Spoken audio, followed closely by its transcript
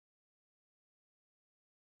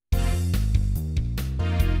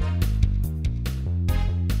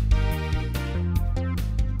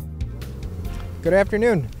Good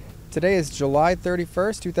afternoon. Today is July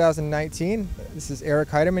 31st, 2019. This is Eric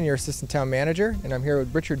Heidemann, your Assistant Town Manager, and I'm here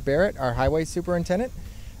with Richard Barrett, our Highway Superintendent.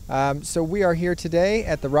 So we are here today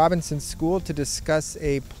at the Robinson School to discuss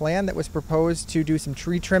a plan that was proposed to do some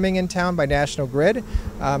tree trimming in town by National Grid.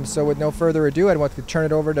 So with no further ado, I'd want to turn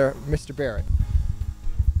it over to Mr. Barrett.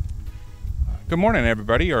 Good morning,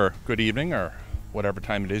 everybody, or good evening, or whatever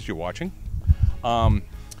time it is you're watching.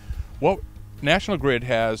 What National Grid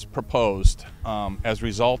has proposed as a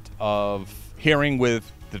result of hearing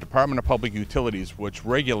with the Department of Public Utilities, which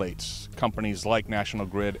regulates companies like National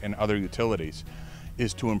Grid and other utilities,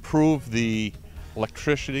 is to improve the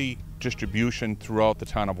electricity distribution throughout the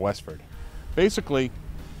town of Westford. Basically,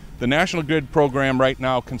 the National Grid program right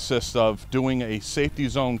now consists of doing a safety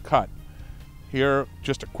zone cut. Here,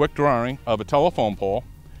 just a quick drawing of a telephone pole.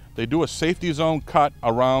 They do a safety zone cut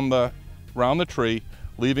around the tree,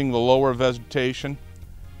 leaving the lower vegetation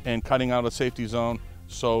and cutting out a safety zone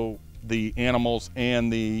so the animals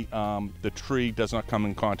and the tree does not come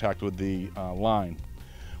in contact with the line.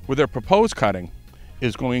 With their proposed cutting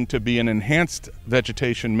is going to be an enhanced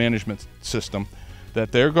vegetation management system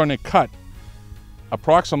that they're going to cut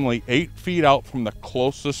approximately 8 feet out from the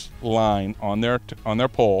closest line on their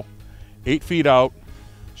pole, 8 feet out,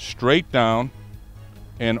 straight down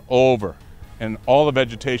and over, and all the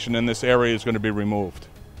vegetation in this area is going to be removed.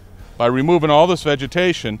 By removing all this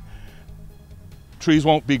vegetation, trees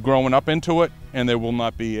won't be growing up into it, and there will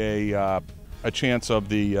not be a chance of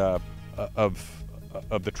the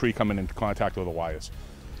tree coming into contact with the wires.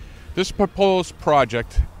 This proposed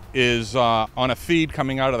project is on a feed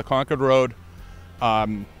coming out of the Concord Road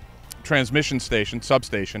transmission station,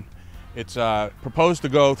 substation. It's proposed to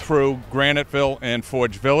go through Graniteville and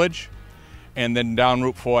Forge Village, and then down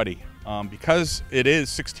Route 40. Because it is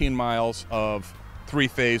 16 miles of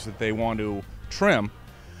three-phase that they want to trim,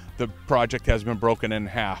 the project has been broken in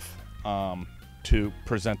half to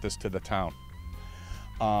present this to the town.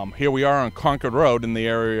 Here we are on Concord Road in the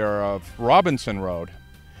area of Robinson Road,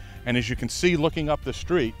 and as you can see looking up the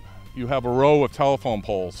street, you have a row of telephone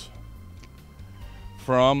poles.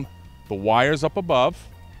 From the wires up above,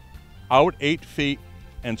 out 8 feet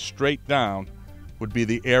and straight down would be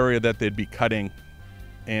the area that they'd be cutting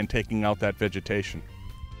and taking out that vegetation.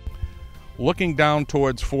 Looking down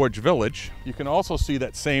towards Forge Village, you can also see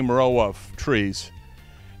that same row of trees.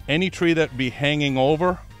 Any tree that be hanging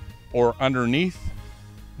over or underneath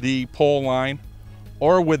the pole line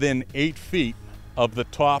or within 8 feet of the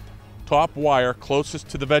top wire closest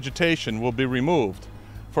to the vegetation will be removed.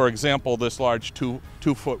 For example, this large two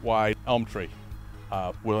foot wide elm tree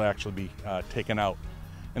will actually be taken out.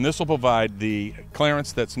 And this will provide the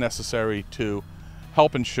clearance that's necessary to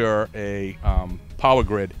help ensure a power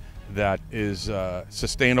grid that is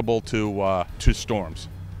sustainable to storms.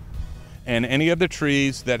 And any of the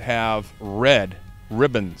trees that have red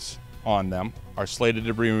ribbons on them are slated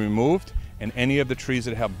to be removed, and any of the trees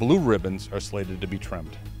that have blue ribbons are slated to be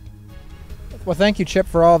trimmed. Well, thank you, Chip,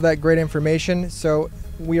 for all of that great information. So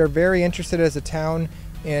we are very interested as a town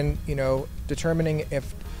in, determining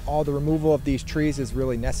if all the removal of these trees is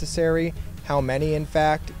really necessary, how many in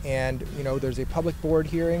fact, and there's a public board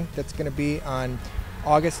hearing that's going to be on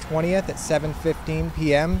August 20th at 7:15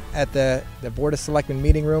 p.m. at the Board of Selectmen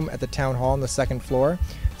meeting room at the Town Hall on the second floor.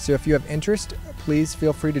 So if you have interest, please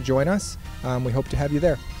feel free to join us. We hope to have you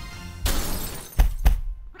there.